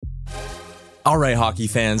All right, hockey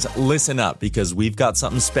fans, listen up because we've got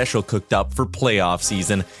something special cooked up for playoff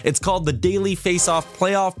season. It's called the Daily Faceoff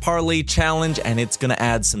Playoff Parlay Challenge, and it's going to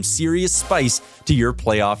add some serious spice to your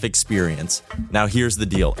playoff experience. Now, here's the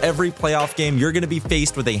deal. Every playoff game, you're going to be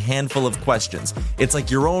faced with a handful of questions. It's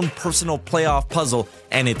like your own personal playoff puzzle,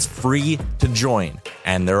 and it's free to join.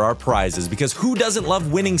 And there are prizes, because who doesn't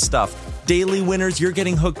love winning stuff? Daily winners, you're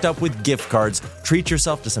getting hooked up with gift cards. Treat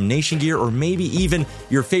yourself to some Nation gear or maybe even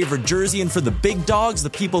your favorite jersey. And for the big dogs, the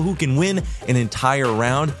people who can win an entire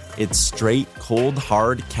round, it's straight, cold,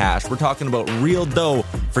 hard cash. We're talking about real dough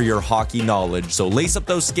for your hockey knowledge. So lace up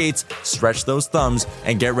those skates, stretch those thumbs,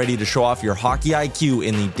 and get ready to show off your hockey IQ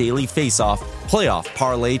in the Daily Faceoff Playoff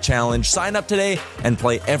Parlay Challenge. Sign up today and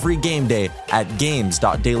play every game day at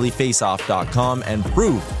games.dailyfaceoff.com and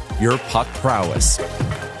prove your puck prowess.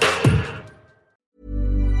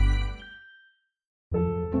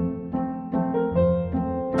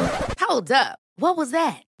 Hold up. What was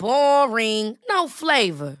that? Boring. No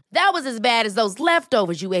flavor. That was as bad as those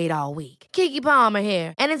leftovers you ate all week. Keke Palmer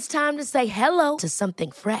here, and it's time to say hello to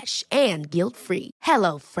something fresh and guilt-free.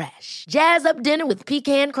 Hello Fresh. Jazz up dinner with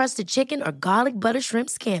pecan-crusted chicken or garlic butter shrimp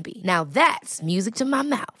scampi. Now that's music to my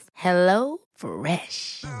mouth. Hello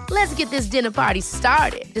Fresh. Let's get this dinner party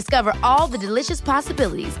started. Discover all the delicious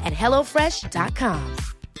possibilities at hellofresh.com.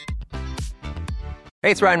 Hey,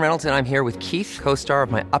 it's Ryan Reynolds, and I'm here with Keith, co-star of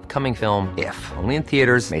my upcoming film, If, only in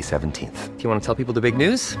theaters May 17th. Do you want to tell people the big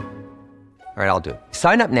news? All right, I'll do it.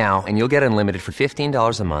 Sign up now and you'll get unlimited for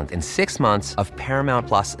 $15 a month and 6 months of Paramount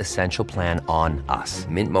Plus Essential Plan on us.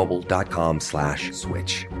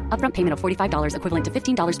 MintMobile.com/switch. Upfront payment of $45 equivalent to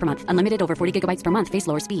 $15 per month. Unlimited over 40 gigabytes per month. Face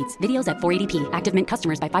lower speeds. Videos at 480p. Active Mint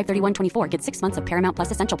customers by 531.24 get 6 months of Paramount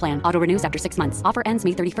Plus Essential Plan. Auto renews after 6 months. Offer ends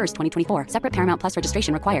May 31st, 2024. Separate Paramount Plus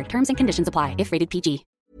registration required. Terms and conditions apply if rated PG.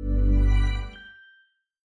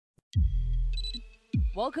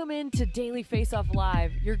 Welcome into Daily Faceoff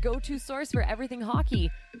Live, your go-to source for everything hockey.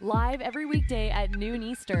 Live every weekday at noon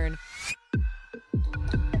Eastern.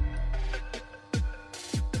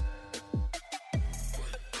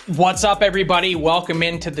 What's up, everybody? Welcome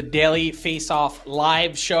into the Daily Faceoff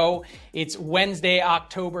Live show. It's Wednesday,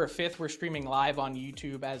 October 5th. We're streaming live on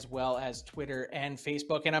YouTube as well as Twitter and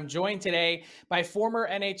Facebook. And I'm joined today by former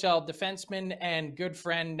NHL defenseman and good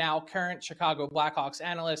friend, now current Chicago Blackhawks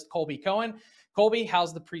analyst, Colby Cohen. Colby,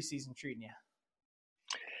 how's the preseason treating you?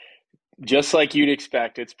 Just like you'd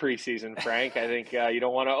expect, it's preseason, Frank. I think you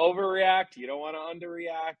don't want to overreact, you don't want to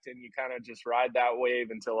underreact, and you kind of just ride that wave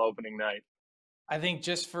until opening night. I think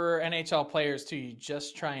just for NHL players too, you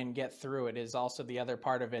just try and get through it is also the other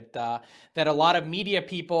part of it that a lot of media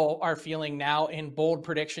people are feeling now in bold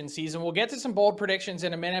prediction season. We'll get to some bold predictions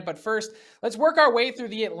in a minute, but first, let's work our way through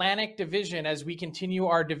the Atlantic Division as we continue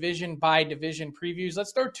our division by division previews.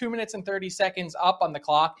 Let's throw 2 minutes and 30 seconds up on the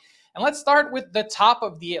clock. And let's start with the top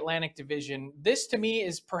of the Atlantic Division. This, to me,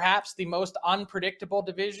 is perhaps the most unpredictable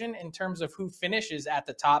division in terms of who finishes at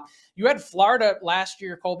the top. You had Florida last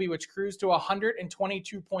year, Colby, which cruised to a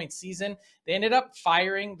 122-point season. They ended up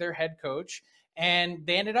firing their head coach, and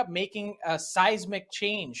they ended up making a seismic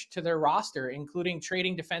change to their roster, including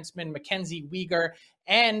trading defenseman Mackenzie Weegar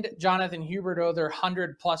and Jonathan Huberdeau, their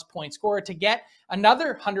 100-plus point scorer, to get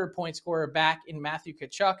another 100-point scorer back in Matthew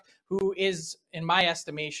Tkachuk, who is, in my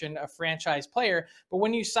estimation, a franchise player. But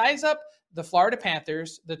when you size up the Florida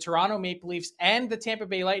Panthers, the Toronto Maple Leafs, and the Tampa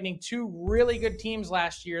Bay Lightning, two really good teams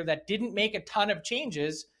last year that didn't make a ton of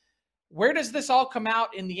changes, where does this all come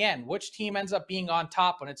out in the end? Which team ends up being on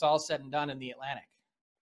top when it's all said and done in the Atlantic?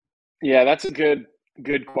 Yeah, that's a good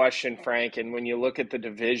question, Frank. And when you look at the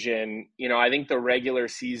division, I think the regular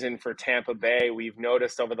season for Tampa Bay, we've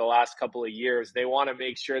noticed over the last couple of years, they want to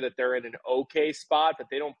make sure that they're in an okay spot, but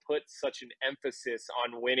they don't put such an emphasis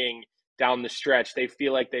on winning down the stretch. They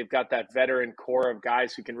feel like they've got that veteran core of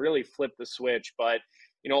guys who can really flip the switch. But,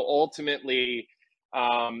 ultimately,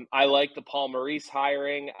 I like the Paul Maurice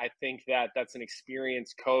hiring. I think that that's an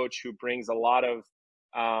experienced coach who brings a lot of,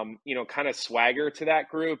 kind of swagger to that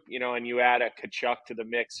group, and you add a Tkachuk to the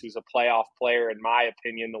mix, who's a playoff player, in my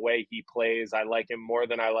opinion, the way he plays. I like him more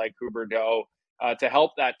than I like Huberdeau to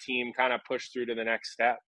help that team kind of push through to the next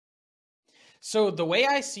step. So the way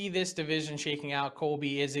I see this division shaking out,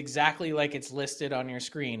 Colby, is exactly like it's listed on your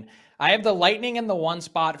screen. I have the Lightning in the one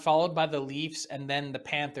spot, followed by the Leafs and then the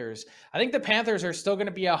Panthers. I think the Panthers are still going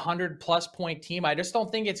to be a 100-plus point team. I just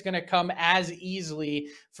don't think it's going to come as easily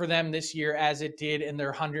for them this year as it did in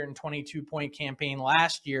their 122-point campaign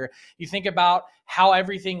last year. You think about how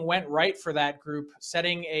everything went right for that group,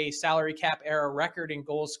 setting a salary cap era record in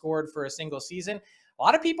goals scored for a single season. a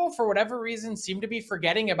lot of people, for whatever reason, seem to be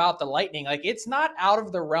forgetting about the Lightning. Like, it's not out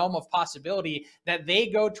of the realm of possibility that they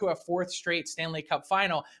go to a fourth straight Stanley Cup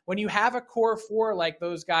final. When you have a core four like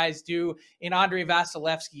those guys do in Andrei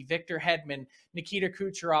Vasilevsky, Victor Hedman, Nikita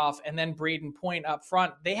Kucherov, and then Braden Point up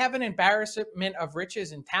front, they have an embarrassment of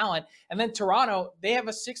riches and talent. And then Toronto, they have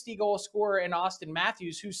a 60-goal scorer in Austin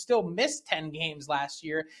Matthews, who still missed 10 games last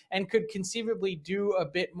year and could conceivably do a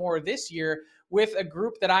bit more this year, with a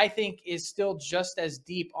group that I think is still just as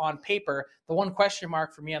deep on paper. The one question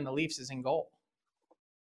mark for me on the Leafs is in goal.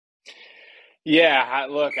 Yeah,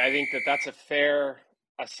 look, I think that's a fair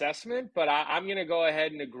assessment, but I'm going to go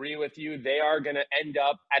ahead and agree with you. They are going to end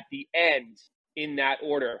up at the end in that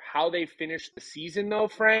order. How they finish the season, though,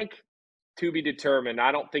 Frank, to be determined.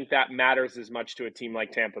 I don't think that matters as much to a team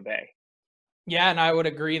like Tampa Bay. Yeah, and I would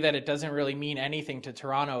agree that it doesn't really mean anything to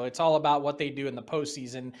Toronto. It's all about what they do in the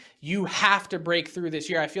postseason. You have to break through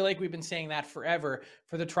this year. I feel like we've been saying that forever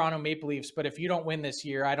for the Toronto Maple Leafs, but if you don't win this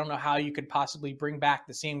year, I don't know how you could possibly bring back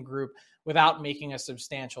the same group without making a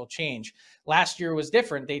substantial change. Last year was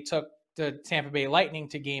different. They took the Tampa Bay Lightning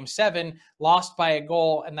to Game 7, lost by a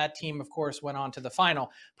goal, and that team, of course, went on to the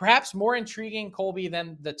final. Perhaps more intriguing, Colby,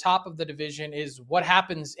 than the top of the division is what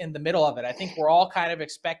happens in the middle of it. I think we're all kind of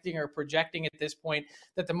expecting or projecting at this point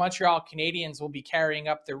that the Montreal Canadiens will be carrying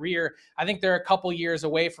up the rear. I think they're a couple years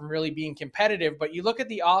away from really being competitive, but you look at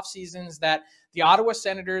the off seasons that the Ottawa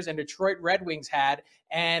Senators and Detroit Red Wings had,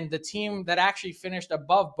 and the team that actually finished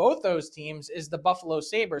above both those teams is the Buffalo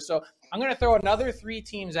Sabres. So I'm going to throw another three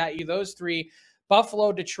teams at you. Those three: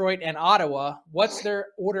 Buffalo, Detroit, and Ottawa. What's their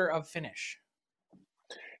order of finish?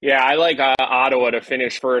 Yeah, I like Ottawa to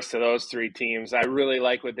finish first of those three teams. I really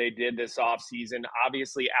like what they did this offseason.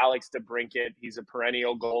 Obviously, Alex DeBrincat, he's a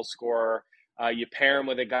perennial goal scorer. You pair him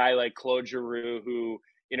with a guy like Claude Giroux, who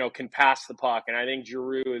can pass the puck. And I think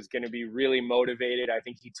Giroux is going to be really motivated. I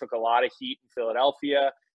think he took a lot of heat in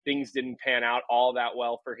Philadelphia. Things didn't pan out all that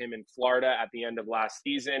well for him in Florida at the end of last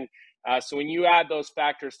season. So when you add those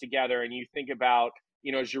factors together and you think about,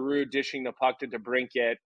 Giroux dishing the puck to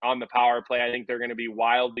DeBrincat on the power play, I think they're going to be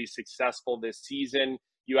wildly successful this season.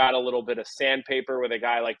 You add a little bit of sandpaper with a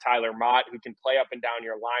guy like Tyler Mott, who can play up and down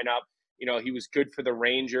your lineup. He was good for the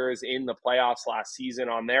Rangers in the playoffs last season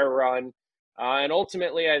on their run. And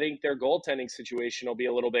ultimately, I think their goaltending situation will be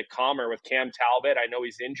a little bit calmer with Cam Talbot. I know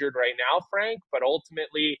he's injured right now, Frank, but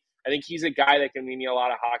ultimately, I think he's a guy that can win you a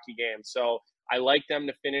lot of hockey games. So I like them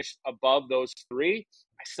to finish above those three.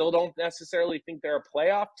 I still don't necessarily think they're a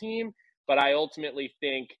playoff team, but I ultimately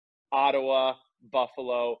think Ottawa,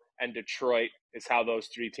 Buffalo, and Detroit is how those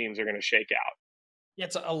three teams are going to shake out. Yeah,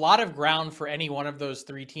 it's a lot of ground for any one of those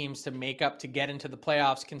three teams to make up to get into the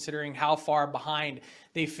playoffs, considering how far behind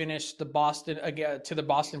they finished the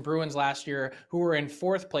Boston Bruins last year, who were in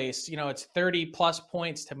fourth place. It's 30 plus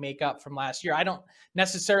points to make up from last year. I don't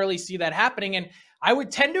necessarily see that happening. And I would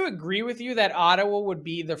tend to agree with you that Ottawa would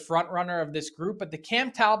be the front runner of this group, but the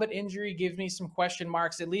Cam Talbot injury gives me some question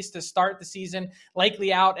marks, at least to start the season,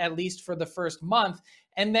 likely out at least for the first month.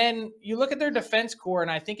 And then you look at their defense core,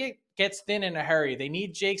 and I think it gets thin in a hurry. They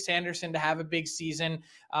need Jake Sanderson to have a big season.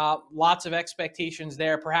 Lots of expectations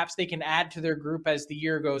there. Perhaps they can add to their group as the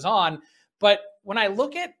year goes on. But when I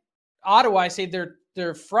look at Ottawa, I say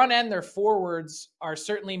their front end, their forwards are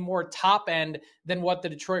certainly more top end than what the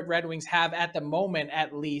Detroit Red Wings have at the moment,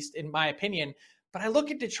 at least, in my opinion. But I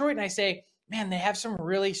look at Detroit and I say, man, they have some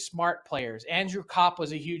really smart players. Andrew Kopp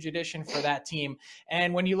was a huge addition for that team.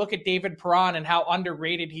 And when you look at David Perron and how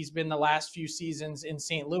underrated he's been the last few seasons in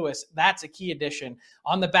St. Louis, that's a key addition.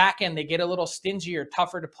 On the back end, they get a little stingier,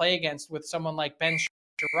 tougher to play against with someone like Ben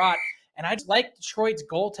Sherratt. And I just like Detroit's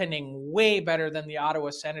goaltending way better than the Ottawa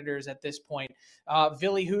Senators at this point.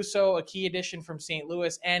 Ville Husso, a key addition from St.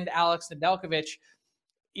 Louis, and Alex Nedeljkovic.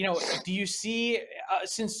 Do you see,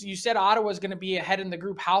 since you said Ottawa is going to be ahead in the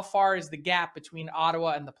group, how far is the gap between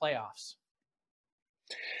Ottawa and the playoffs?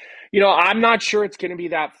 I'm not sure it's going to be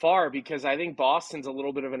that far because I think Boston's a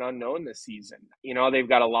little bit of an unknown this season. They've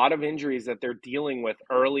got a lot of injuries that they're dealing with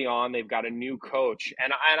early on. They've got a new coach.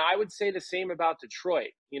 And I would say the same about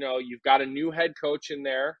Detroit. You've got a new head coach in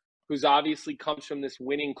there who's obviously comes from this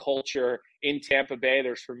winning culture in Tampa Bay.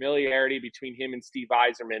 There's familiarity between him and Steve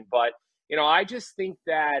Yzerman. But, I just think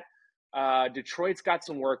that Detroit's got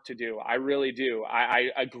some work to do. I really do.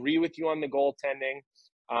 I agree with you on the goaltending.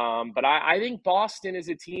 But I think Boston is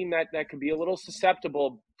a team that could be a little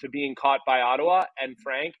susceptible to being caught by Ottawa. And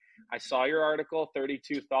Frank, I saw your article,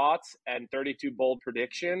 32 thoughts and 32 bold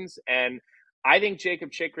predictions. And I think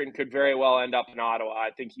Jacob Chychrun could very well end up in Ottawa.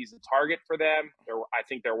 I think he's a target for them. I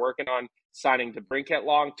think they're working on signing DeBrincat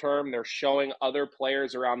long-term. They're showing other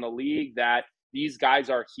players around the league that these guys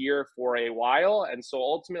are here for a while. And so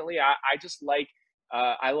ultimately, I just like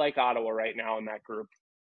I like Ottawa right now in that group.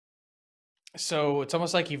 So it's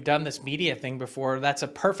almost like you've done this media thing before. That's a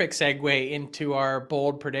perfect segue into our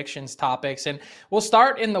bold predictions topics. And we'll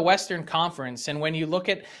start in the Western Conference. And when you look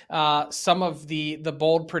at some of the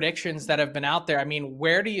bold predictions that have been out there, I mean,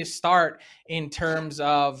 where do you start in terms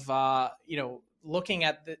of, looking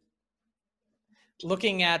at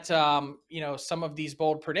some of these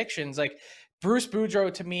bold predictions? Like Bruce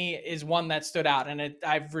Boudreau to me is one that stood out, and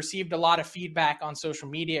I've received a lot of feedback on social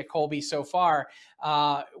media, Colby, so far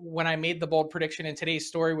when I made the bold prediction in today's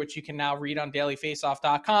story, which you can now read on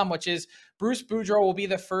dailyfaceoff.com, which is Bruce Boudreau will be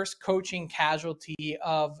the first coaching casualty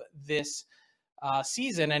of this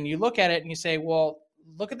season. And you look at it and you say, well,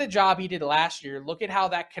 look at the job he did last year. Look at how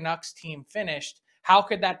that Canucks team finished. How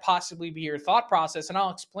could that possibly be your thought process? And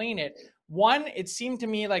I'll explain it. One, it seemed to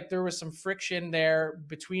me like there was some friction there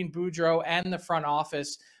between Boudreau and the front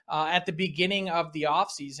office at the beginning of the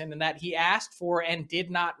offseason, and that he asked for and did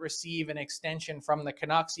not receive an extension from the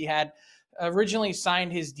Canucks. He had originally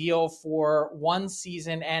signed his deal for 1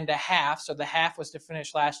 season and a half, so the half was to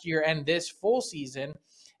finish last year and this full season.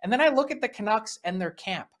 And then I look at the Canucks and their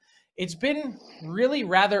camp. It's been really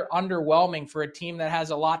rather underwhelming for a team that has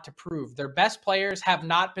a lot to prove. Their best players have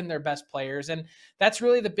not been their best players, and that's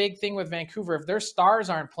really the big thing with Vancouver. If their stars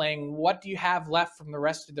aren't playing, what do you have left from the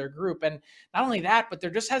rest of their group? And not only that, but there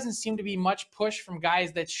just hasn't seemed to be much push from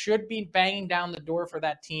guys that should be banging down the door for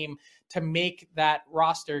that team to make that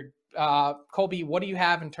roster. Colby, what do you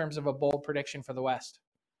have in terms of a bold prediction for the West?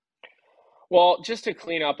 Well, just to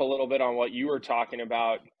clean up a little bit on what you were talking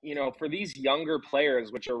about, for these younger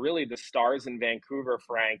players, which are really the stars in Vancouver,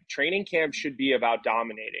 Frank, training camp should be about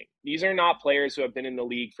dominating. These are not players who have been in the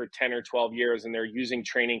league for 10 or 12 years and they're using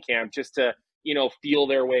training camp just to, feel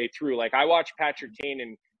their way through. Like I watch Patrick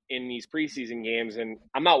Kane in these preseason games, and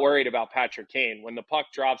I'm not worried about Patrick Kane. When the puck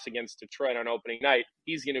drops against Detroit on opening night,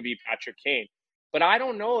 he's going to be Patrick Kane. But I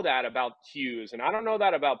don't know that about Hughes, and I don't know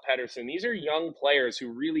that about Pettersson. These are young players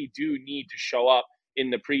who really do need to show up in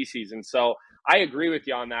the preseason. So I agree with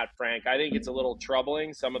you on that, Frank. I think it's a little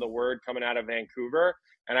troubling, some of the word coming out of Vancouver,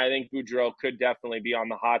 and I think Boudreau could definitely be on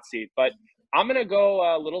the hot seat. But I'm going to go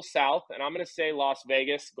a little south, and I'm going to say Las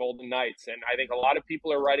Vegas Golden Knights. And I think a lot of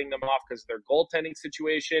people are writing them off because of their goaltending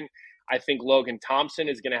situation. I think Logan Thompson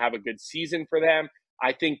is going to have a good season for them.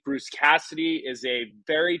 I think Bruce Cassidy is a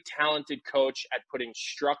very talented coach at putting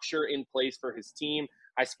structure in place for his team.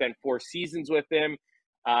 I spent 4 seasons with him.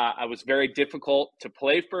 I was very difficult to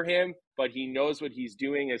play for him, but he knows what he's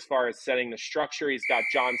doing as far as setting the structure. He's got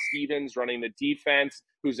John Stevens running the defense,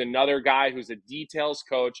 who's another guy who's a details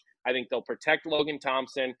coach. I think they'll protect Logan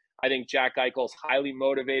Thompson. I think Jack Eichel's highly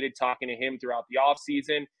motivated, talking to him throughout the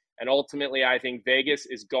offseason. And ultimately, I think Vegas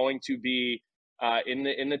is going to be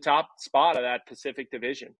in the top spot of that Pacific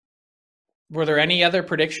Division. Were there any other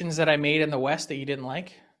predictions that I made in the West that you didn't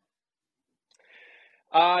like?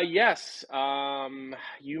 Yes.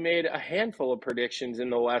 You made a handful of predictions in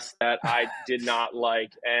the West that I did not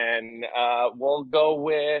like. And we'll go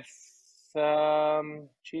with, I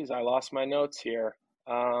lost my notes here.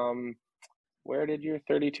 Where did your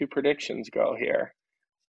 32 predictions go here?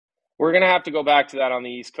 We're going to have to go back to that on the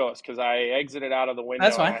East Coast because I exited out of the window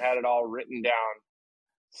and I had it all written down.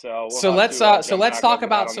 So let's talk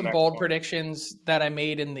about some bold predictions that I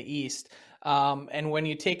made in the East. And when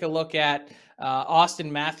you take a look at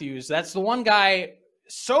Austin Matthews, that's the one guy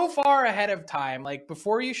so far ahead of time. Like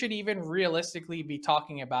before you should even realistically be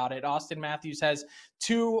talking about it, Austin Matthews has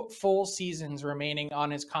 2 full seasons remaining on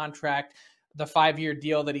his contract, the 5-year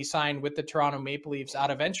deal that he signed with the Toronto Maple Leafs out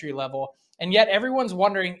of entry level. And yet everyone's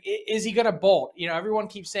wondering, is he going to bolt? Everyone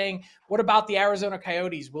keeps saying, what about the Arizona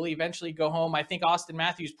Coyotes? Will he eventually go home? I think Austin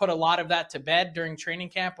Matthews put a lot of that to bed during training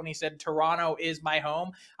camp when he said, Toronto is my home.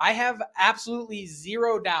 I have absolutely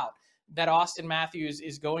zero doubt that Austin Matthews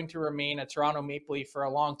is going to remain a Toronto Maple Leaf for a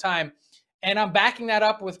long time. And I'm backing that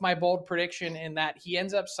up with my bold prediction in that he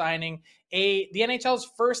ends up signing the NHL's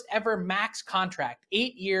first ever max contract,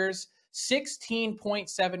 8 years,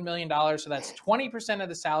 $16.7 million. So that's 20% of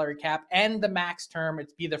the salary cap and the max term.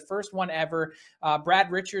 It'd be the first one ever.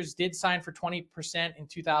 Brad Richards did sign for 20% in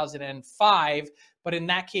 2005, but in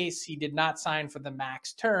that case, he did not sign for the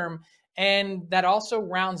max term. And that also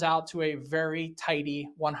rounds out to a very tidy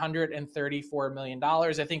 $134 million.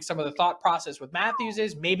 I think some of the thought process with Matthews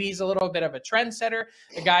is maybe he's a little bit of a trendsetter,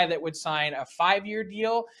 a guy that would sign a 5-year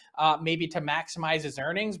deal, maybe to maximize his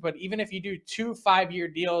earnings. But even if you do 2 5-year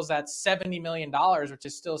deals, that's $70 million, which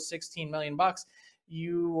is still $16 million.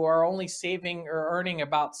 You are only saving or earning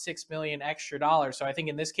about $6 million extra dollars. So I think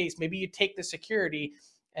in this case, maybe you take the security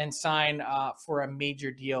and sign for a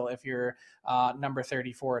major deal if you're number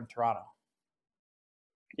 34 in Toronto.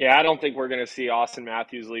 Yeah, I don't think we're going to see Austin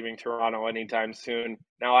Matthews leaving Toronto anytime soon.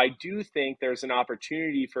 Now, I do think there's an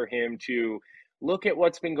opportunity for him to look at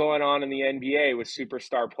what's been going on in the NBA with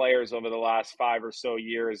superstar players over the last 5 or so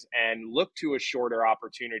years and look to a shorter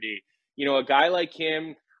opportunity. You know, a guy like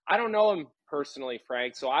him, I don't know him personally,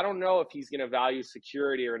 Frank, so I don't know if he's going to value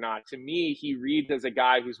security or not. To me, he reads as a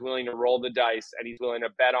guy who's willing to roll the dice and he's willing to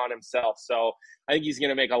bet on himself. So I think he's going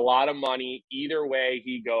to make a lot of money either way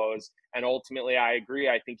he goes. And ultimately, I agree.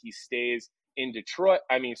 I think he stays in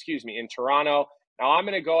in Toronto. Now, I'm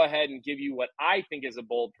going to go ahead and give you what I think is a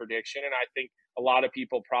bold prediction. And I think a lot of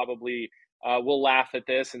people probably will laugh at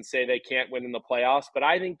this and say they can't win in the playoffs. But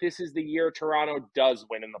I think this is the year Toronto does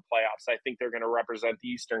win in the playoffs. I think they're going to represent the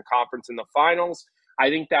Eastern Conference in the finals. I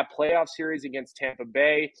think that playoff series against Tampa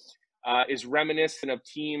Bay is reminiscent of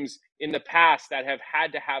teams in the past that have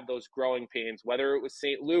had to have those growing pains, whether it was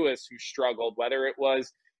St. Louis who struggled, whether it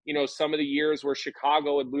was, you know, some of the years where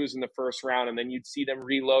Chicago would lose in the first round and then you'd see them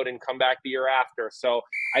reload and come back the year after. So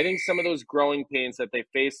I think some of those growing pains that they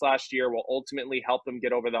faced last year will ultimately help them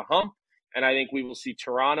get over the hump. And I think we will see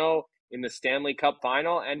Toronto in the Stanley Cup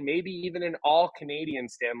final and maybe even an all-Canadian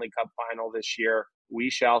Stanley Cup final this year. We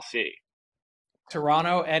shall see.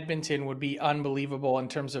 Toronto, Edmonton would be unbelievable in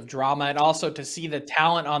terms of drama, and also to see the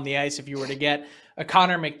talent on the ice. If you were to get a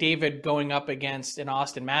Connor McDavid going up against an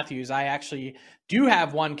Austin Matthews, I actually do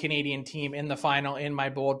have one Canadian team in the final in my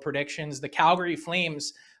bold predictions. The Calgary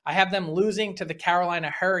Flames, I have them losing to the Carolina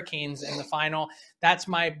Hurricanes in the final. That's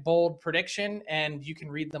my bold prediction, and you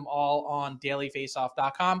can read them all on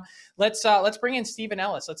dailyfaceoff.com. Let's bring in Stephen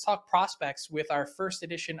Ellis. Let's talk prospects with our first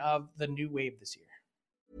edition of the New Wave this year.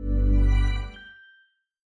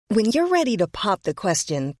 When you're ready to pop the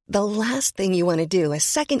question, the last thing you want to do is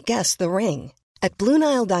second-guess the ring. At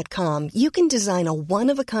BlueNile.com, you can design a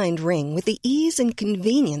one-of-a-kind ring with the ease and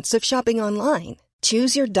convenience of shopping online.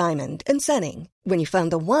 Choose your diamond and setting. When you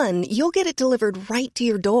find the one, you'll get it delivered right to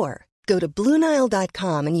your door. Go to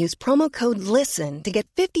BlueNile.com and use promo code LISTEN to get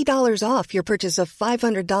 $50 off your purchase of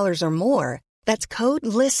 $500 or more. That's code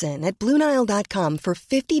LISTEN at BlueNile.com for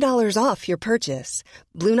 $50 off your purchase.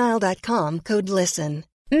 BlueNile.com, code LISTEN.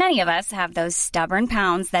 Many of us have those stubborn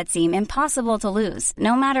pounds that seem impossible to lose,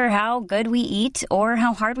 no matter how good we eat or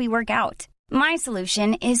how hard we work out. My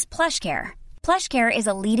solution is PlushCare. PlushCare is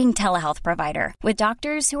a leading telehealth provider with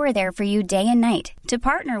doctors who are there for you day and night to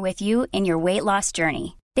partner with you in your weight loss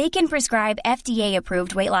journey. They can prescribe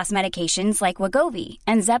FDA-approved weight loss medications like Wegovy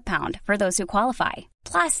and Zepbound for those who qualify.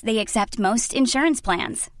 Plus, they accept most insurance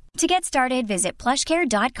plans. To get started, visit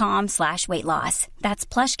plushcare.com/weightloss. That's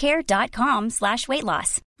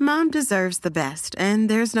plushcare.com/weightloss. Mom deserves the best, and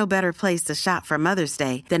there's no better place to shop for Mother's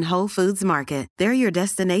Day than Whole Foods Market. They're your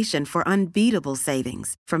destination for unbeatable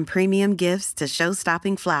savings, from premium gifts to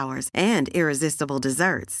show-stopping flowers and irresistible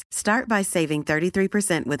desserts. Start by saving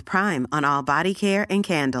 33% with Prime on all body care and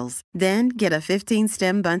candles. Then get a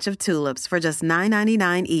 15-stem bunch of tulips for just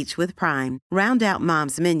 $9.99 each with Prime. Round out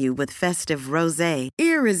Mom's menu with festive rosé,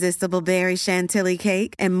 irresistible berry chantilly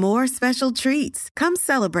cake, and more special treats. Come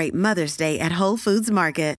celebrate Mother's Day at Whole Foods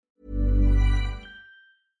Market.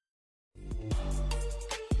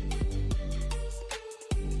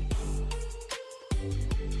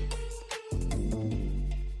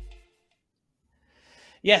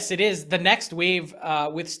 Yes, it is the next wave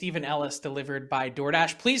with Stephen Ellis, delivered by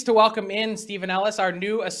DoorDash. Pleased to welcome in Stephen Ellis, our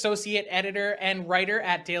new associate editor and writer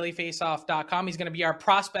at dailyfaceoff.com. He's going to be our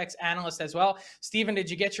prospects analyst as well. Stephen,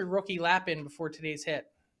 did you get your rookie lap in before today's hit?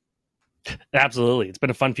 Absolutely. It's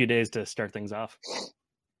been a fun few days to start things off.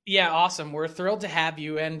 Yeah, awesome. We're thrilled to have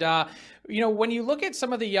you. And, when you look at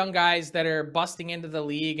some of the young guys that are busting into the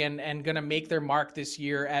league and going to make their mark this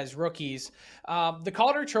year as rookies, the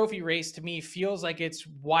Calder Trophy race to me feels like it's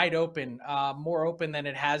wide open, more open than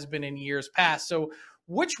it has been in years past. So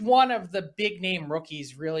which one of the big name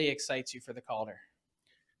rookies really excites you for the Calder?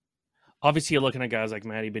 Obviously, you're looking at guys like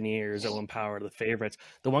Matty Beniers, Owen Power, the favorites.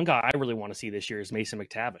 The one guy I really want to see this year is Mason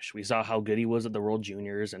McTavish. We saw how good he was at the World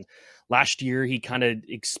Juniors, and last year he kind of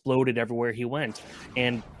exploded everywhere he went.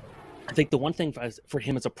 And I think the one thing for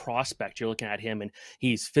him as a prospect, you're looking at him, and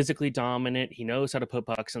he's physically dominant. He knows how to put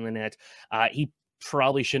pucks in the net. He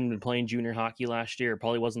probably shouldn't have been playing junior hockey last year. It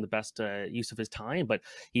probably wasn't the best use of his time, but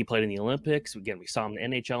he played in the Olympics. Again, we saw him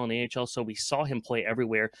in the NHL and AHL, so we saw him play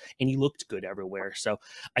everywhere, and he looked good everywhere. So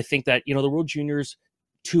I think that, the World Juniors,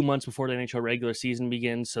 2 months before the NHL regular season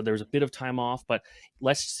begins, so there's a bit of time off, but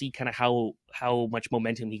let's see kind of how much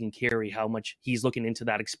momentum he can carry, how much he's looking into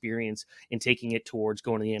that experience and taking it towards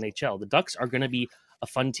going to the NHL. The Ducks are going to be a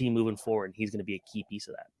fun team moving forward. And he's going to be a key piece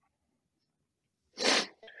of that.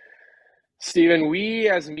 Steven, we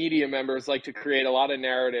as media members like to create a lot of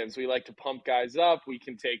narratives. We like to pump guys up. We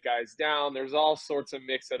can take guys down. There's all sorts of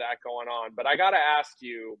mix of that going on. But I got to ask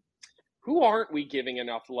you, who aren't we giving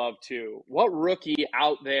enough love to? What rookie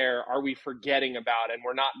out there are we forgetting about and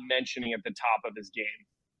we're not mentioning at the top of his game?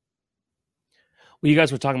 Well, you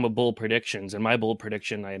guys were talking about bold predictions, and my bold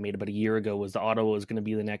prediction I made about a year ago was that Ottawa was going to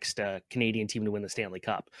be the next Canadian team to win the Stanley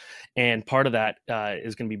Cup. And part of that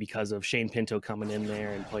is going to be because of Shane Pinto coming in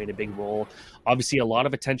there and playing a big role. Obviously, a lot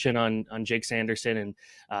of attention on Jake Sanderson,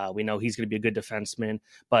 and we know he's going to be a good defenseman.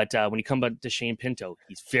 But when you come back to Shane Pinto,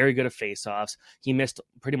 he's very good at faceoffs. He missed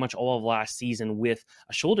pretty much all of last season with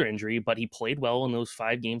a shoulder injury, but he played well in those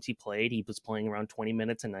 5 games he played. He was playing around 20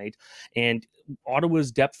 minutes a night. And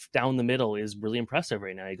Ottawa's depth down the middle is really impressive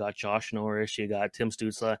right now. You got Josh Norris, you got Tim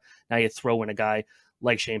Stützle. Now you throw in a guy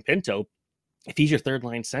like Shane Pinto. If he's your third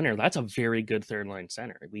line center, that's a very good third line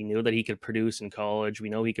center. We knew that he could produce in college. We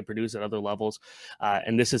know he could produce at other levels.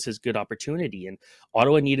 And this is his good opportunity. And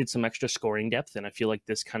Ottawa needed some extra scoring depth. And I feel like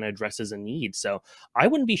this kind of addresses a need. So I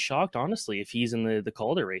wouldn't be shocked, honestly, if he's in the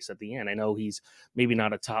Calder race at the end. I know he's maybe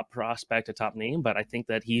not a top prospect, a top name, but I think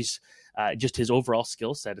that he's just his overall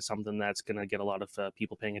skill set is something that's going to get a lot of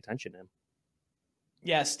people paying attention to him.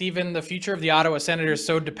 Yeah, Stephen, the future of the Ottawa Senators is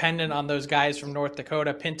so dependent on those guys from North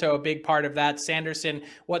Dakota. Pinto, a big part of that. Sanderson,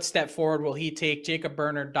 what step forward will he take? Jacob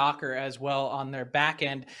Bernard Docker as well on their back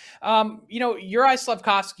end. Juraj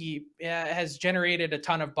Slafkovsky has generated a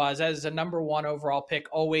ton of buzz, as a number 1 overall pick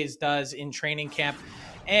always does in training camp.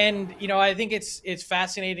 And, I think it's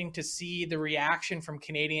fascinating to see the reaction from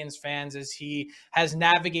Canadiens fans as he has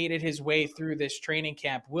navigated his way through this training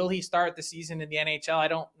camp. Will he start the season in the NHL? I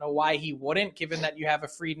don't know why he wouldn't, given that you have a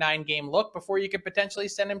free 9-game look before you could potentially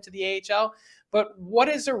send him to the AHL. But what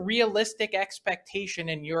is a realistic expectation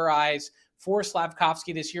in your eyes for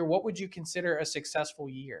Slafkovsky this year? What would you consider a successful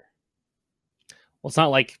year? Well, it's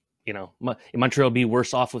not like Montreal will be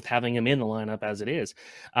worse off with having him in the lineup as it is.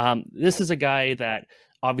 This is a guy that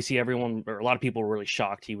obviously everyone, or a lot of people, were really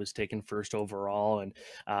shocked he was taken first overall.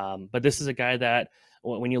 And but this is a guy that,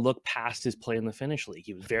 when you look past his play in the Finnish League,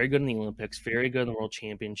 he was very good in the Olympics, very good in the World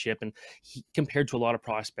Championship. And he, compared to a lot of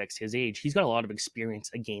prospects his age, he's got a lot of experience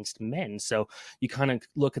against men. So you kind of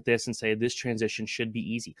look at this and say, this transition should be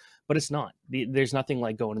easy, but it's not. There's nothing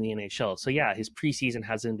like going to the NHL. So yeah, his preseason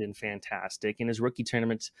hasn't been fantastic, and his rookie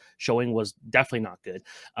tournament showing was definitely not good.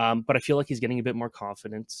 But I feel like he's getting a bit more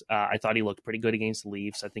confidence. I thought he looked pretty good against the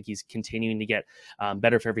Leafs. I think he's continuing to get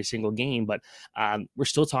better for every single game, but we're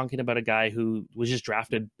still talking about a guy who was just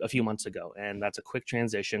drafted a few months ago, and that's a quick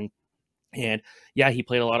transition. And yeah, he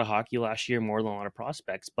played a lot of hockey last year, more than a lot of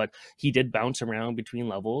prospects, but he did bounce around between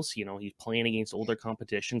levels. He's playing against older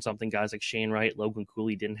competition, something guys like Shane Wright, Logan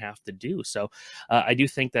Cooley didn't have to do. So I do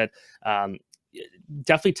think that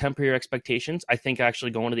definitely temper your expectations. I think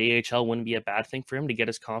actually going to the AHL wouldn't be a bad thing for him to get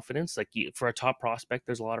his confidence. Like, for a top prospect,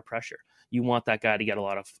 there's a lot of pressure. You want that guy to get a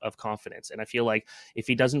lot of confidence. And I feel like if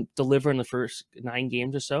he doesn't deliver in the first 9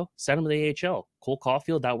 games or so, send him to the AHL. Cole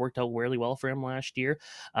Caulfield, that worked out really well for him last year.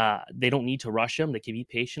 They don't need to rush him. They can be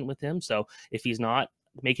patient with him. So if he's not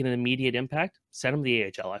making an immediate impact, send him to the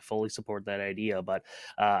AHL. I fully support that idea. But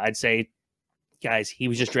I'd say, guys, he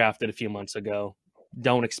was just drafted a few months ago.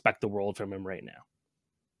 Don't expect the world from him right now.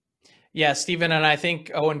 Yeah, Stephen, and I think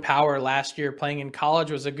Owen Power last year playing in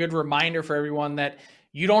college was a good reminder for everyone that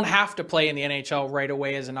you don't have to play in the NHL right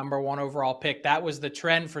away as a number 1 overall pick. That was the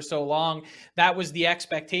trend for so long. That was the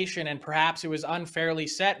expectation, and perhaps it was unfairly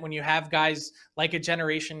set when you have guys like a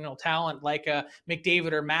generational talent like a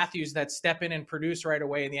McDavid or Matthews that step in and produce right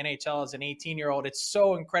away in the NHL as an 18-year-old. It's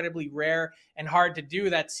so incredibly rare and hard to do.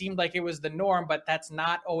 That seemed like it was the norm, but that's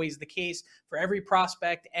not always the case for every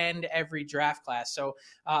prospect and every draft class. So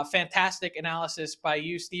fantastic analysis by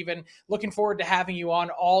you, Stephen. Looking forward to having you on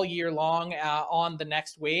all year long on the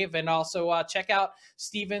next wave. And also check out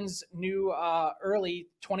Stephen's new early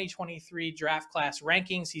 2023 draft class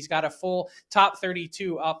rankings. He's got a full top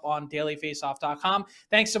 32 up on dailyfaceoff.com.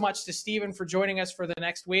 Thanks so much to Stephen for joining us for the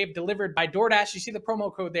next wave, delivered by DoorDash. You see the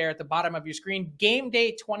promo code there at the bottom of your screen. Game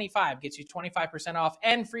Day 25 gets you 25% off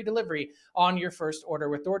and free delivery on your first order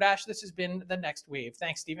with DoorDash. This has been the next wave.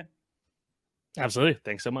 Thanks, Stephen. Absolutely.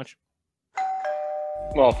 Thanks so much.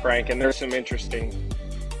 Well, Frank, and there's some interesting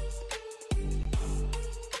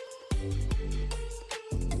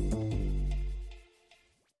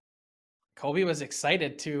Colby was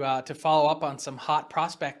excited to follow up on some hot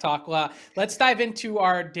prospect talk. Let's dive into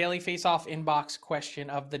our daily face-off inbox question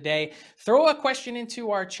of the day. Throw a question into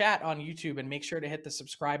our chat on YouTube and make sure to hit the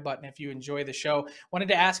subscribe button if you enjoy the show. Wanted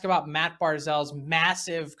to ask about Matt Barzal's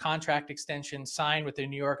massive contract extension signed with the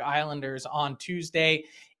New York Islanders on Tuesday.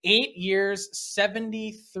 8 years,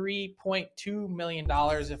 $73.2 million,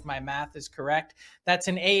 if my math is correct. That's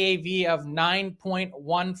an AAV of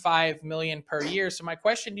 $9.15 million per year. So my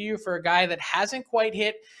question to you, for a guy that hasn't quite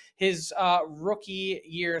hit his rookie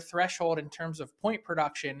year threshold in terms of point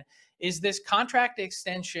production, is this contract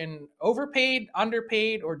extension overpaid,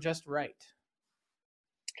 underpaid, or just right?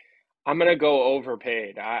 I'm going to go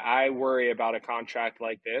overpaid. I worry about a contract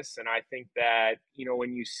like this. And I think that,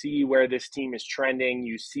 when you see where this team is trending,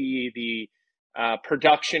 you see the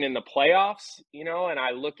production in the playoffs, and I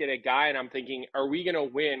look at a guy and I'm thinking, are we going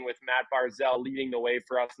to win with Matt Barzal leading the way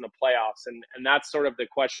for us in the playoffs? And that's sort of the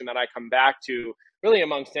question that I come back to really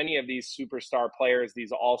amongst any of these superstar players,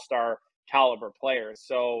 these all-star caliber players.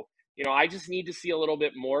 So, I just need to see a little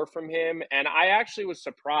bit more from him. And I actually was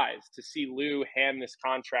surprised to see Lou hand this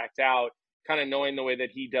contract out, kind of knowing the way that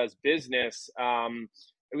he does business.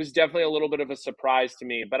 It was definitely a little bit of a surprise to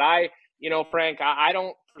me. But Frank, I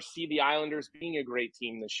don't foresee the Islanders being a great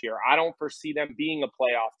team this year. I don't foresee them being a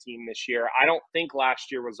playoff team this year. I don't think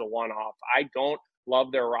last year was a one-off. I don't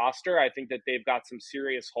love their roster. I think that they've got some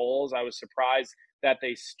serious holes. I was surprised that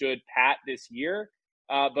they stood pat this year.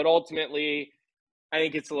 But ultimately, I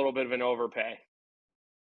think it's a little bit of an overpay.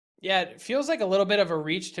 Yeah, it feels like a little bit of a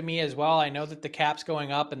reach to me as well. I know that the cap's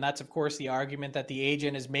going up, and that's, of course, the argument that the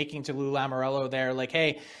agent is making to Lou Lamoriello there. Like,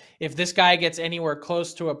 hey, if this guy gets anywhere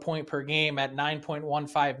close to a point per game at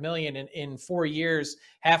 $9.15 million in 4 years,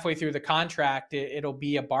 halfway through the contract, it'll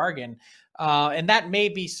be a bargain. And that may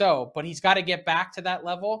be so, but he's got to get back to that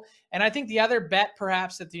level. And I think the other bet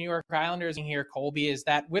perhaps that the New York Islanders in here, Colby, is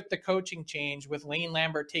that with the coaching change, with Lane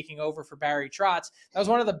Lambert taking over for Barry Trotz, that was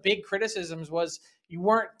one of the big criticisms was you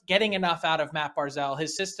weren't getting enough out of Matt Barzal.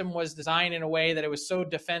 His system was designed in a way that it was so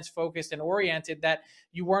defense-focused and oriented that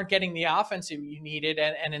you weren't getting the offensive you needed.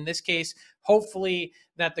 And in this case, hopefully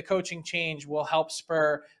that the coaching change will help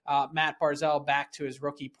spur Matt Barzal back to his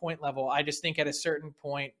rookie point level. I just think at a certain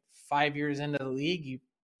point, 5 years into the league,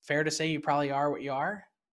 fair to say you probably are what you are?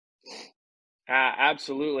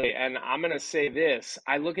 Absolutely. And I'm going to say this.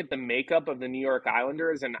 I look at the makeup of the New York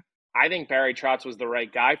Islanders, and I think Barry Trotz was the right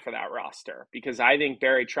guy for that roster, because I think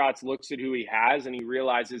Barry Trotz looks at who he has and he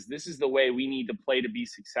realizes this is the way we need to play to be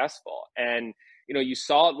successful. And, you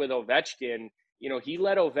saw it with Ovechkin. He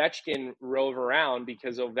let Ovechkin rove around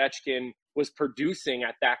because Ovechkin was producing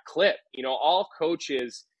at that clip. All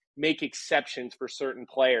coaches make exceptions for certain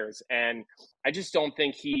players. And I just don't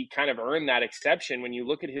think he kind of earned that exception. When you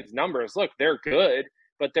look at his numbers, look, they're good,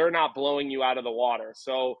 but they're not blowing you out of the water.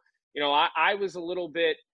 So, I was a little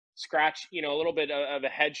bit a little bit of a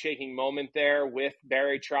head shaking moment there with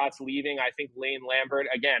Barry Trotz leaving. I think Lane Lambert,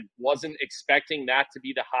 again, wasn't expecting that to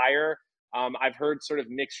be the hire. I've heard sort of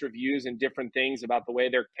mixed reviews and different things about the way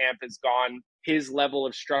their camp has gone, his level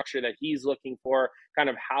of structure that he's looking for, kind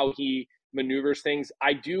of how he maneuvers things.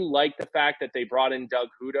 I do like the fact that they brought in Doug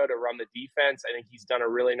Huda to run the defense. I think he's done a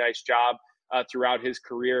really nice job throughout his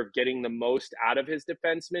career of getting the most out of his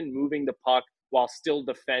defensemen, moving the puck while still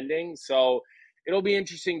defending. So it'll be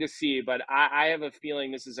interesting to see, but I have a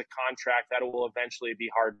feeling this is a contract that will eventually be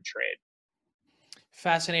hard to trade.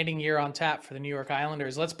 Fascinating year on tap for the New York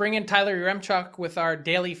Islanders. Let's bring in Tyler Yaremchuk with our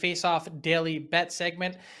Daily Faceoff Daily Bet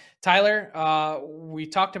segment. Tyler, we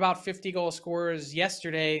talked about 50 goal scorers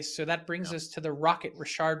yesterday, so that brings us to the Rocket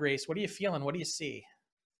Richard race. What are you feeling? What do you see?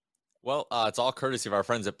 Well, it's all courtesy of our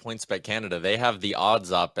friends at PointsBet Canada. They have the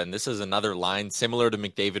odds up, and this is another line similar to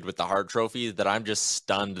McDavid with the Hart Trophy that I'm just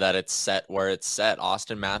stunned that it's set where it's set.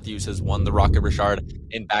 Austin Matthews has won the Rocket Richard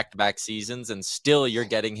in back-to-back seasons, and still you're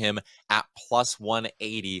getting him at plus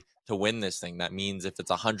 180 to win this thing. That means if it's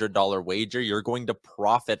a $100 wager, you're going to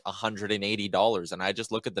profit $180. And I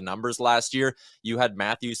just look at the numbers last year. You had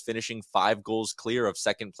Matthews finishing 5 goals clear of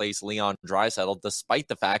second place Leon Draisaitl, despite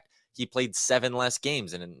the fact he played 7 less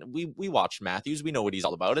games. And we watched Matthews. We know what he's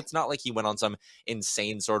all about. It's not like he went on some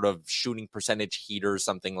insane sort of shooting percentage heater or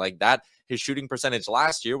something like that. His shooting percentage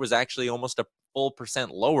last year was actually almost a full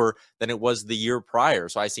percent lower than it was the year prior.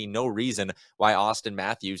 So I see no reason why Austin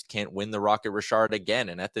Matthews can't win the Rocket Richard again.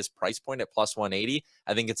 And at this price point at plus 180,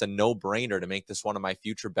 I think it's a no-brainer to make this one of my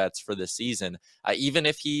future bets for this season. Even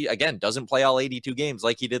if he, again, doesn't play all 82 games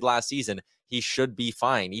like he did last season, he should be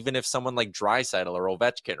fine. Even if someone like Draisaitl or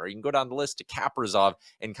Ovechkin, or you can go down the list to Kaprizov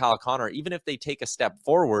and Kyle Connor, even if they take a step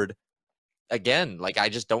forward, again, like I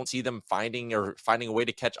just don't see them finding a way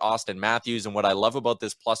to catch Austin Matthews. And what I love about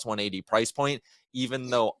this plus 180 price point, even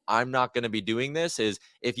though I'm not going to be doing this, is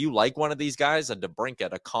if you like one of these guys, a DeBrincat,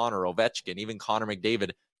 a Connor, Ovechkin, even Connor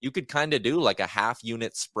McDavid, you could kind of do like a half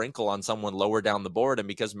unit sprinkle on someone lower down the board. And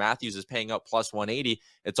because Matthews is paying up plus 180,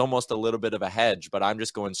 it's almost a little bit of a hedge, but I'm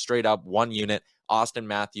just going straight up 1 unit, Austin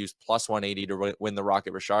Matthews plus 180 to win the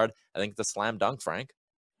Rocket Richard. I think it's a slam dunk, Frank.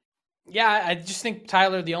 Yeah, I just think,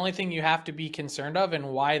 Tyler, the only thing you have to be concerned of and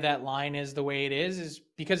why that line is the way it is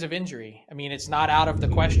because of injury. I mean, it's not out of the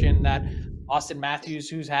question that Austin Matthews,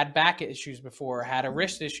 who's had back issues before, had a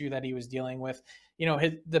wrist issue that he was dealing with. You know,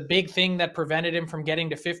 the big thing that prevented him from getting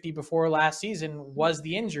to 50 before last season was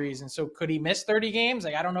the injuries. And so could he miss 30 games?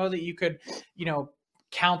 Like, I don't know that you could,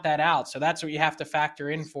 count that out. So that's what you have to factor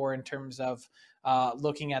in for in terms of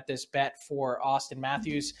looking at this bet for Austin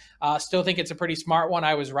Matthews. Still think it's a pretty smart one.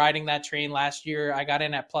 I was riding that train last year. I got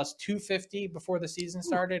in at plus 250 before the season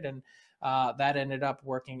started, and that ended up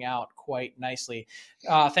working out quite nicely.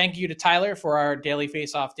 Thank you to Tyler for our Daily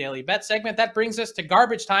Faceoff Daily Bet segment. That brings us to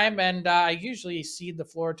garbage time, and I usually cede the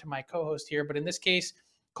floor to my co-host here, but in this case,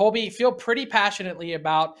 Colby, feel pretty passionately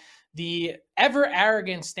about the ever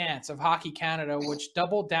arrogant stance of Hockey Canada, which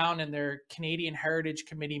doubled down in their Canadian Heritage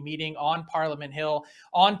Committee meeting on Parliament Hill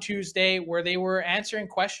on Tuesday, where they were answering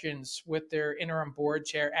questions with their interim board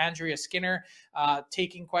chair, Andrea Skinner,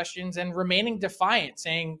 taking questions and remaining defiant,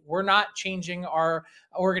 saying, we're not changing our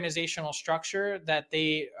organizational structure, that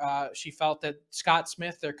she felt that Scott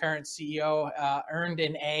Smith, their current CEO, earned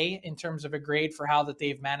an A in terms of a grade for how that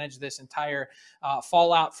they've managed this entire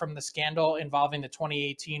fallout from the scandal involving the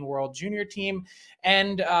 2018 World Junior team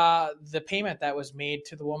and the payment that was made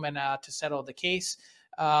to the woman to settle the case.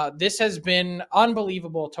 This has been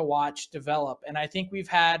unbelievable to watch develop. And I think we've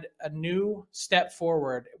had a new step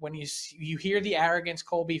forward when you hear the arrogance,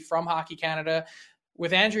 Colby, from Hockey Canada,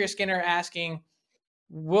 with Andrea Skinner asking,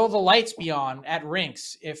 will the lights be on at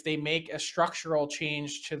rinks if they make a structural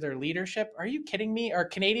change to their leadership? Are you kidding me? Are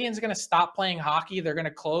Canadians going to stop playing hockey? They're going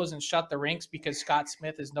to close and shut the rinks because Scott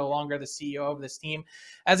Smith is no longer the CEO of this team.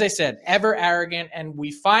 As I said, ever arrogant. And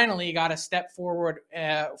we finally got a step forward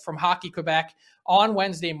from Hockey Quebec on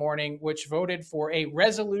Wednesday morning, which voted for a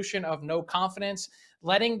resolution of no confidence,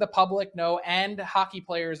 letting the public know and hockey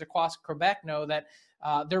players across Quebec know that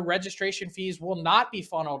their registration fees will not be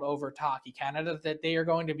funneled over to Hockey Canada, that they are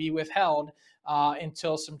going to be withheld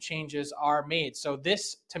until some changes are made. So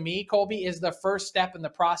this, to me, Colby, is the first step in the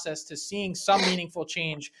process to seeing some meaningful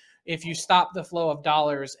change if you stop the flow of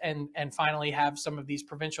dollars and finally have some of these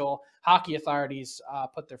provincial hockey authorities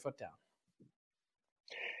put their foot down.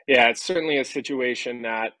 Yeah, it's certainly a situation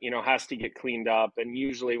that, has to get cleaned up. And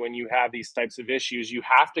usually when you have these types of issues, you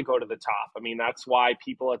have to go to the top. I mean, that's why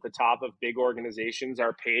people at the top of big organizations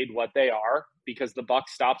are paid what they are, because the buck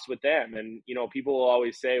stops with them. And, people will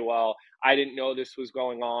always say, well, I didn't know this was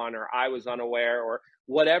going on, or I was unaware, or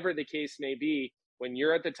whatever the case may be. When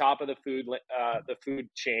you're at the top of the food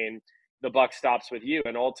chain, the buck stops with you.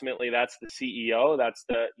 And ultimately that's the CEO, that's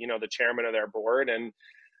the chairman of their board. And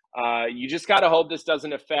you just got to hope this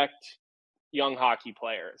doesn't affect young hockey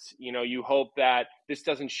players. You hope that this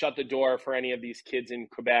doesn't shut the door for any of these kids in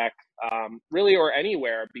Quebec, really, or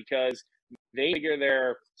anywhere, because they figure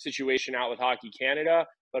their situation out with Hockey Canada.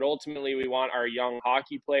 But ultimately, we want our young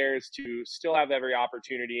hockey players to still have every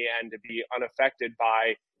opportunity and to be unaffected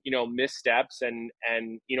by, missteps and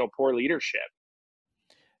poor leadership.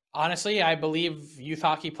 Honestly, I believe youth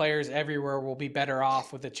hockey players everywhere will be better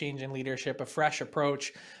off with a change in leadership, a fresh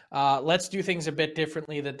approach. Let's do things a bit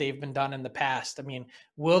differently that they've been done in the past. I mean,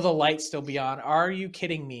 will the lights still be on? Are you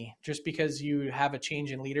kidding me? Just because you have a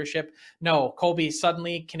change in leadership? No, Colby,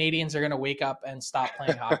 suddenly Canadians are going to wake up and stop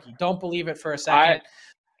playing hockey. Don't believe it for a second.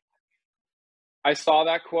 I saw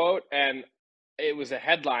that quote, and it was a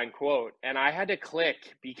headline quote, and I had to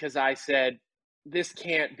click because I said, this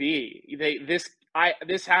can't be.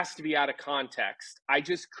 This has to be out of context. I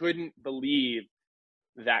just couldn't believe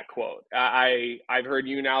that quote. I've heard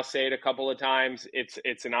you now say it a couple of times.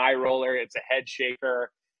 It's an eye roller. It's a head shaker.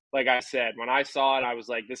 Like I said, when I saw it, I was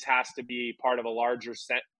like, this has to be part of a larger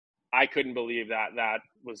set. I couldn't believe that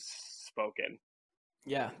was spoken.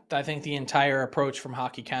 Yeah, I think the entire approach from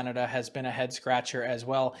Hockey Canada has been a head scratcher as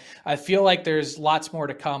well. I feel like there's lots more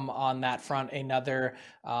to come on that front. Another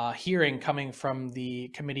hearing coming from the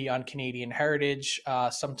Committee on Canadian Heritage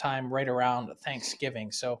sometime right around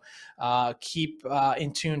Thanksgiving. So keep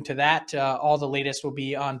in tune to that. All the latest will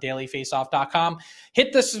be on dailyfaceoff.com.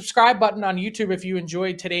 Hit the subscribe button on YouTube if you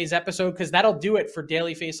enjoyed today's episode, because that'll do it for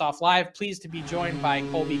Daily Faceoff Live. Pleased to be joined by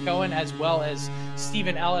Colby Cohen as well as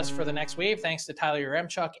Stephen Ellis for the next wave. Thanks to Tyler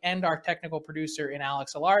Remchuk, and our technical producer in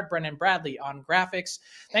Alex Allard, Brennan Bradley on graphics.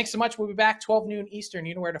 Thanks so much. We'll be back 12 noon Eastern.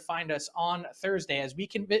 You know where to find us on Thursday as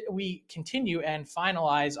we continue and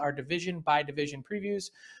finalize our division by division previews.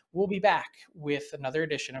 We'll be back with another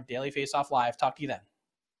edition of Daily Faceoff Live. Talk to you then.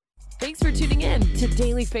 Thanks for tuning in to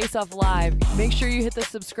Daily Faceoff Live. Make sure you hit the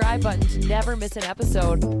subscribe button to never miss an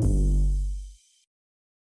episode.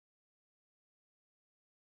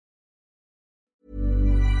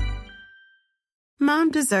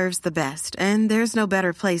 Mom deserves the best, and there's no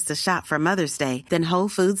better place to shop for Mother's Day than Whole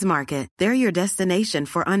Foods Market. They're your destination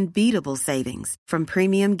for unbeatable savings, from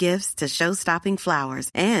premium gifts to show-stopping flowers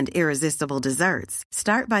and irresistible desserts.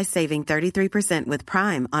 Start by saving 33% with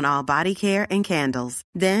Prime on all body care and candles.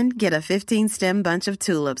 Then get a 15-stem bunch of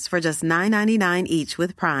tulips for just $9.99 each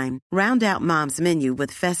with Prime. Round out Mom's menu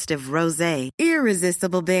with festive rosé,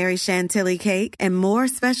 irresistible berry chantilly cake, and more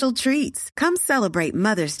special treats. Come celebrate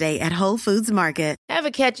Mother's Day at Whole Foods Market.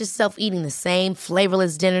 Ever catch yourself eating the same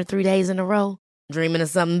flavorless dinner 3 days in a row? Dreaming of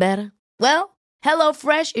something better? Well,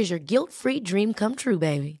 HelloFresh is your guilt-free dream come true,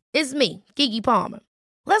 baby. It's me, Keke Palmer.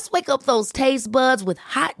 Let's wake up those taste buds with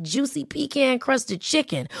hot, juicy pecan-crusted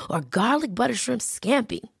chicken or garlic butter shrimp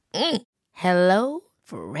scampi.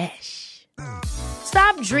 HelloFresh.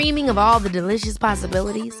 Stop dreaming of all the delicious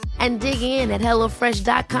possibilities and dig in at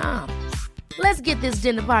HelloFresh.com. Let's get this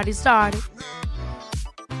dinner party started.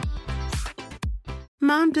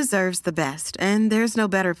 Mom deserves the best, and there's no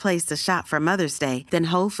better place to shop for Mother's Day than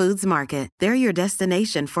Whole Foods Market. They're your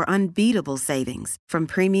destination for unbeatable savings, from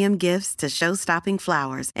premium gifts to show-stopping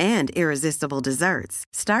flowers and irresistible desserts.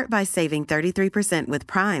 Start by saving 33% with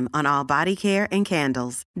Prime on all body care and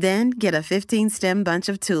candles. Then get a 15-stem bunch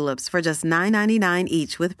of tulips for just $9.99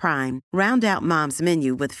 each with Prime. Round out Mom's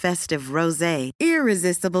menu with festive rosé,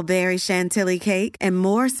 irresistible berry chantilly cake, and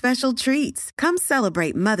more special treats. Come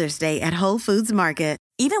celebrate Mother's Day at Whole Foods Market.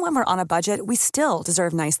 Even when we're on a budget, we still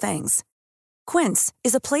deserve nice things. Quince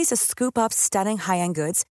is a place to scoop up stunning high-end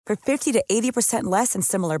goods for 50 to 80% less than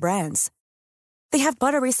similar brands. They have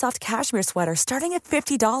buttery soft cashmere sweaters starting at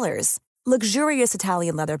 $50, luxurious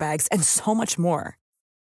Italian leather bags, and so much more.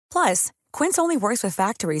 Plus, Quince only works with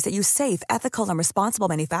factories that use safe, ethical, and responsible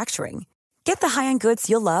manufacturing. Get the high-end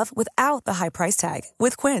goods you'll love without the high price tag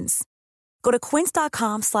with Quince. Go to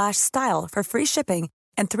quince.com/style for free shipping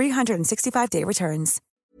and 365-day returns.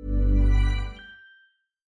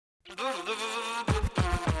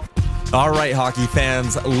 All right, hockey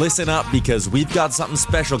fans, listen up because we've got something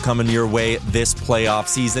special coming your way this playoff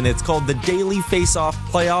season. It's called the Daily Faceoff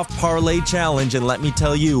Playoff Parlay Challenge, and let me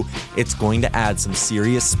tell you, it's going to add some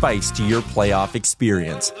serious spice to your playoff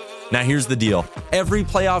experience. Now, here's the deal. Every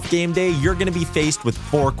playoff game day, you're going to be faced with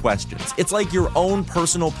 4 questions. It's like your own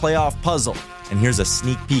personal playoff puzzle. And here's a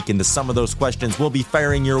sneak peek into some of those questions we'll be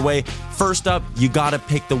firing your way. First up, you gotta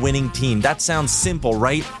pick the winning team. That sounds simple,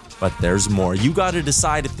 right? But there's more. You gotta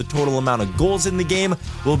decide if the total amount of goals in the game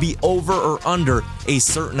will be over or under a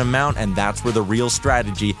certain amount, and that's where the real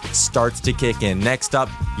strategy starts to kick in. Next up,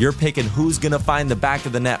 you're picking who's gonna find the back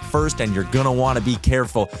of the net first, and you're gonna wanna be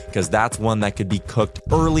careful because that's one that could be cooked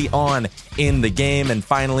early on in the game. And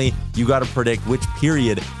finally, you gotta predict which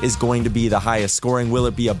period is going to be the highest scoring. Will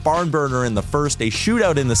it be a barn burner in the first, a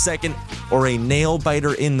shootout in the second, or a nail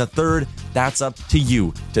biter in the third? That's up to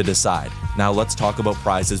you to decide. Now let's talk about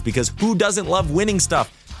prizes, because who doesn't love winning stuff?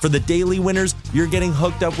 For the daily winners, you're getting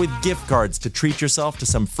hooked up with gift cards to treat yourself to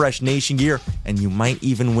some fresh Nation gear, and you might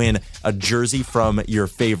even win a jersey from your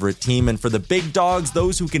favorite team. And for the big dogs,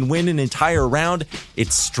 those who can win an entire round,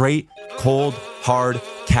 it's straight, cold, hard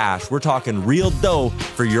cash. We're talking real dough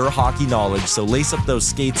for your hockey knowledge. So lace up those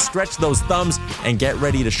skates, stretch those thumbs, and get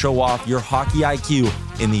ready to show off your hockey IQ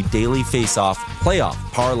in the Daily Faceoff Playoff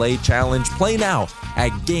Parlay Challenge. Play now at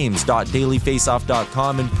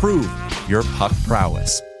games.dailyfaceoff.com and prove your puck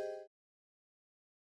prowess.